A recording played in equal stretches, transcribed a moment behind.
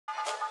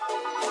Hey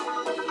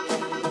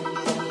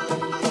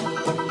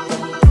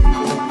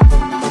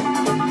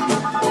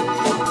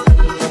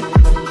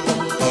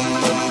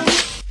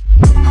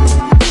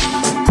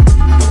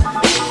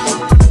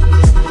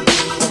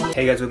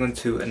guys, welcome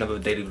to another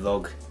daily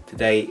vlog.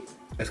 Today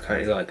it's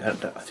currently like, I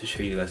have to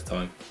show you guys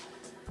time,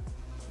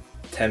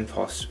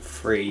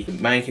 3:10.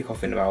 May kick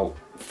off in about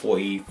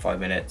 45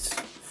 minutes,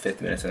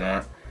 50 minutes and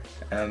that.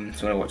 So I'm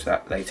gonna watch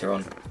that later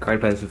on.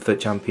 Currently playing some FUT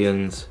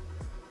Champions,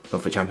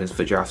 not FUT Champions,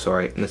 FUT Draft,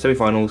 sorry, in the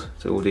semi-finals,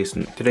 so all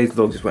decent. Today's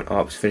vlog just went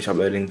up, just finished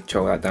uploading,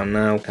 choke that down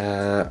now.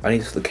 I need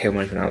to sort the cable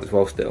management out as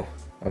well still.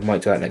 I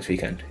might do that next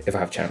weekend, if I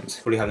have a chance.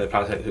 Probably have no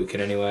plans next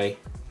weekend anyway,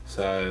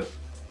 so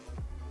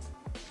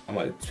I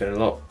might spend a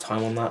lot of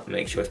time on that,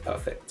 make sure it's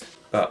perfect.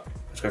 But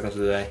let's crack on to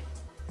the day.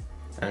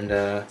 And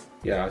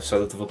yeah, I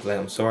started the vlog late,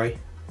 I'm sorry.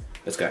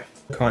 Let's go.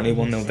 Currently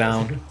 1-0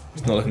 down.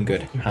 It's not looking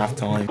good. Half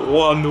time.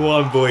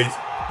 1-1, boys.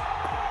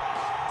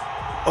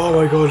 Oh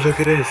my god, look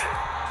at this.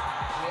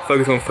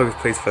 Focus on, focus,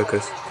 please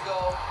focus.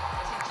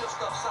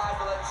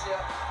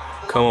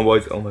 Come on,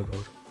 boys. Oh my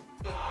god.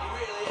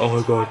 Oh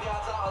my god.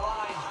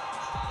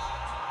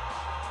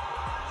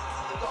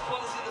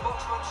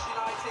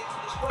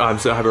 I'm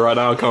so happy right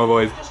now. Come on,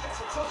 boys.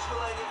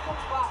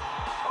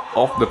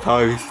 Off the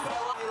post.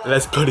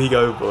 Let's bloody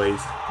go,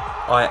 boys.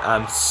 I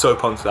am so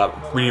pumped for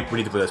that. We need to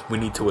win this. We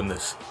need to win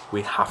this.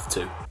 We have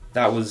to.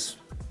 That was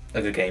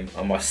a good game,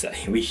 I must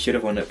say. We should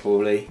have won it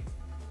probably.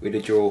 We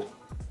did draw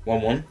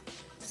 1-1,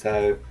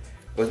 so it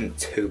wasn't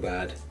too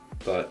bad,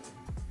 but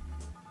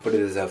probably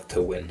deserved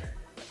to win.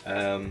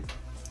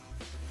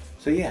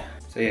 So yeah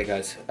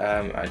guys,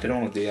 I don't know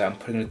what to do yet. I'm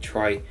probably going to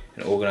try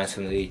and organise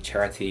some of the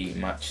charity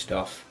match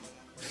stuff.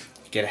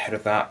 Get ahead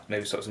of that,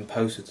 maybe start some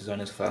posters design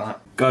and stuff like that.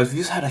 Guys, we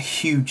just had a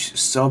huge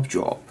sub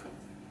drop.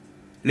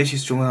 Literally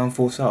just dropping down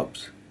 4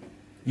 subs.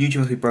 YouTube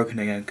must be broken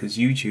again because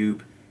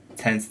YouTube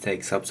tends to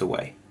take subs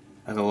away.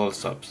 Like a lot of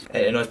subs.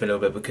 It annoys me a little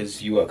bit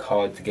because you work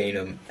hard to gain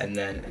them and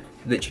then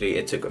literally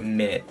it took a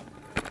minute.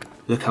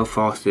 Look how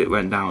fast it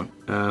went down.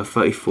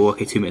 34,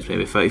 okay 2 minutes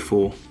maybe,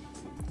 34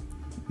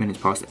 minutes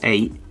past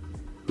 8,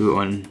 we were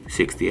on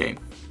 68.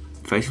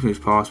 36 minutes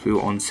past, we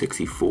were on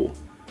 64.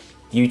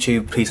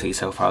 YouTube, please sort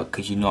yourself out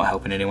because you're not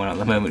helping anyone at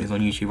the moment who's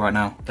on YouTube right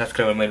now. That's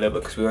clear on my little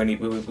bit because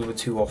we were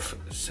 2 off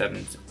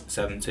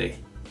 70.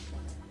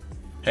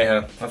 Hey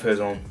ho, life goes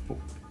on.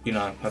 You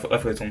know,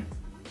 life goes on.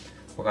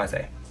 What can I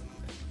say?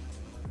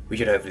 We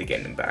should hopefully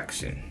get them back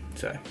soon.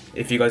 So,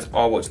 if you guys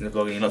are watching the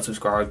vlog and you're not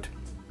subscribed,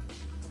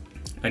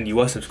 and you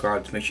are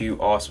subscribed, make sure you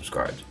are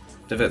subscribed.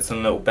 So if it's on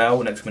a little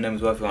bell next to my name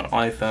as well, if you're on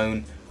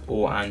iPhone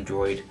or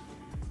Android,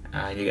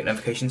 and you get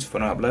notifications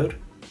when I upload.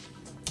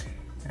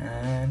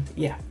 And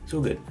yeah, it's all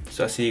good.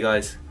 So I'll see you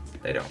guys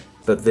later on.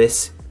 But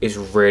this is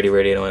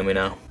really annoying me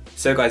now.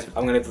 So guys,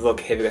 I'm gonna leave the vlog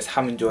here. If you guys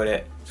haven't enjoyed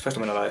it, it's the first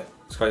time in my life.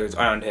 Subscribe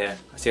around here.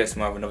 I'll see you guys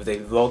tomorrow with another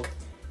daily vlog.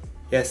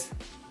 Yes,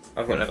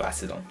 I've got no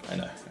glasses on. I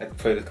know. I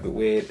probably look a bit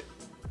weird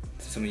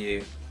to some of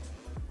you.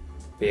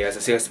 But yeah guys,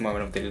 I'll see you guys tomorrow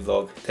with another daily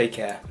vlog. Take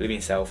care, believe in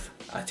yourself.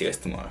 I'll see you guys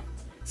tomorrow.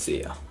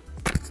 See ya.